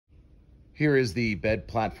Here is the bed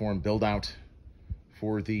platform build out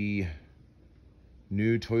for the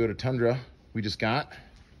new Toyota Tundra we just got.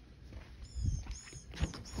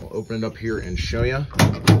 I'll open it up here and show you.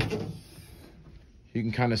 You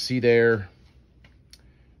can kind of see there,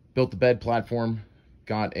 built the bed platform,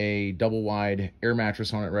 got a double wide air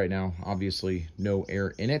mattress on it right now. Obviously no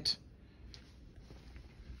air in it.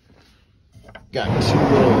 Got two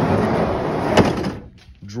little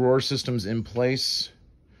drawer systems in place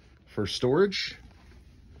for storage.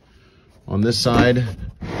 On this side,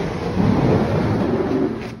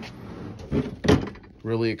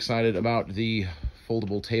 really excited about the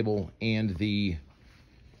foldable table and the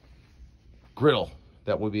griddle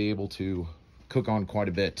that we'll be able to cook on quite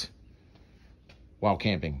a bit while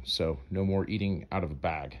camping. So no more eating out of a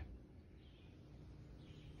bag.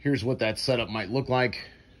 Here's what that setup might look like.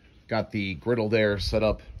 Got the griddle there set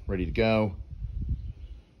up, ready to go.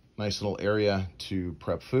 Nice little area to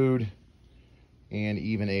prep food, and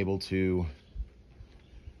even able to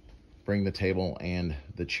bring the table and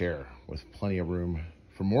the chair with plenty of room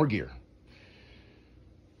for more gear.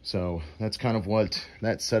 So that's kind of what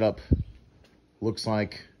that setup looks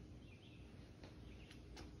like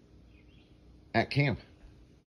at camp.